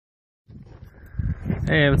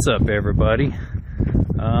Hey, what's up, everybody?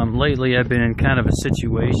 Lately I've been in kind of a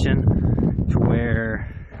situation to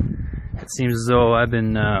where it seems as though I've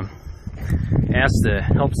been asked to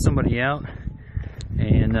help somebody out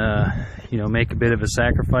and make a bit of a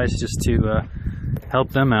sacrifice just to help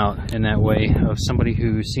them out in that way, of somebody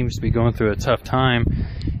who seems to be going through a tough time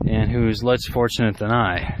and who's less fortunate than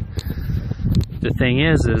I. The thing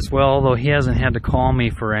is, well, although he hasn't had to call me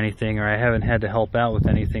for anything, or I haven't had to help out with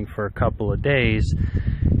anything for a couple of days,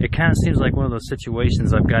 it kind of seems like one of those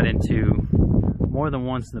situations I've got into more than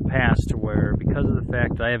once in the past, to where, because of the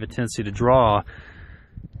fact that I have a tendency to draw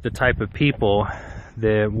the type of people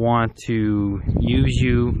that want to use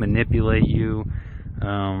you, manipulate you,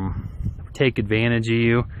 take advantage of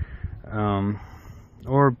you,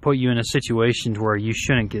 or put you in a situation where you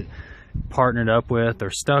shouldn't get partnered up with or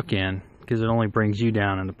stuck in, because it only brings you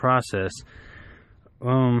down in the process.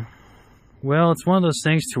 Well, it's one of those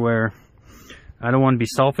things to where I don't want to be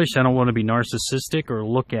selfish, I don't want to be narcissistic, or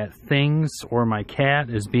look at things or my cat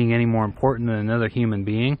as being any more important than another human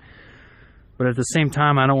being. But at the same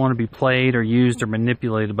time, I don't want to be played or used or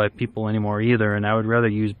manipulated by people anymore either, and I would rather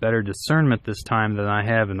use better discernment this time than I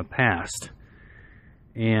have in the past.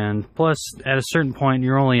 And plus, at a certain point,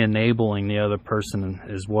 you're only enabling the other person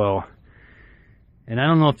as well. And I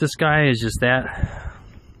don't know if this guy is just that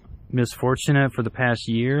misfortunate for the past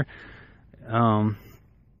year,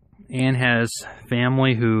 and has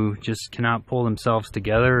family who just cannot pull themselves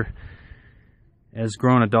together as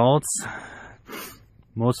grown adults,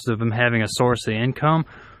 most of them having a source of income,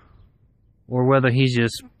 or whether he's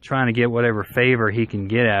just trying to get whatever favor he can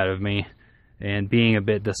get out of me and being a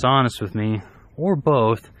bit dishonest with me, or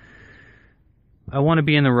both. I want to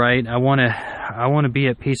be in the right. I want to be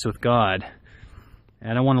at peace with God.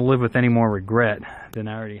 I don't want to live with any more regret than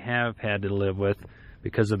I already have had to live with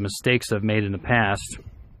because of mistakes I've made in the past,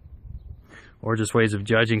 or just ways of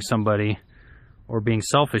judging somebody, or being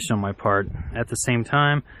selfish on my part. At the same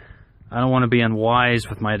time, I don't want to be unwise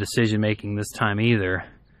with my decision making this time either.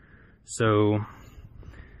 So,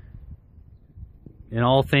 in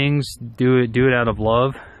all things, do it out of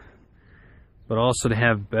love, but also to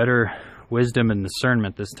have better wisdom and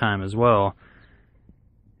discernment this time as well.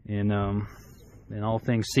 And in all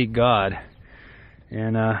things, seek God.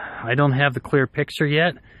 And I don't have the clear picture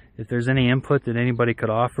yet. If there's any input that anybody could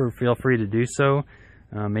offer, feel free to do so.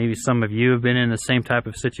 Maybe some of you have been in the same type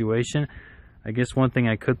of situation. I guess one thing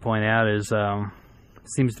I could point out is,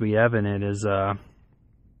 seems to be evident, is, A,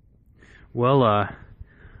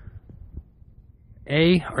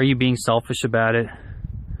 are you being selfish about it?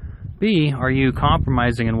 B, are you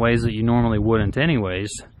compromising in ways that you normally wouldn't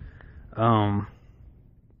anyways?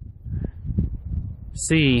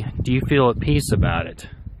 C, do you feel at peace about it?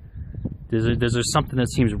 Is there something that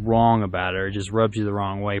seems wrong about it, or just rubs you the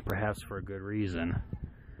wrong way, perhaps for a good reason?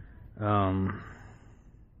 And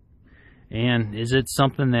is it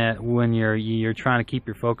something that when you're trying to keep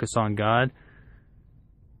your focus on God,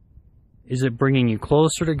 is it bringing you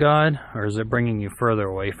closer to God, or is it bringing you further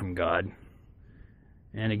away from God?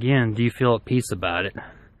 And again, do you feel at peace about it?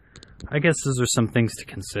 I guess those are some things to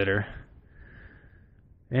consider.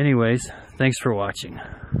 Anyways, thanks for watching.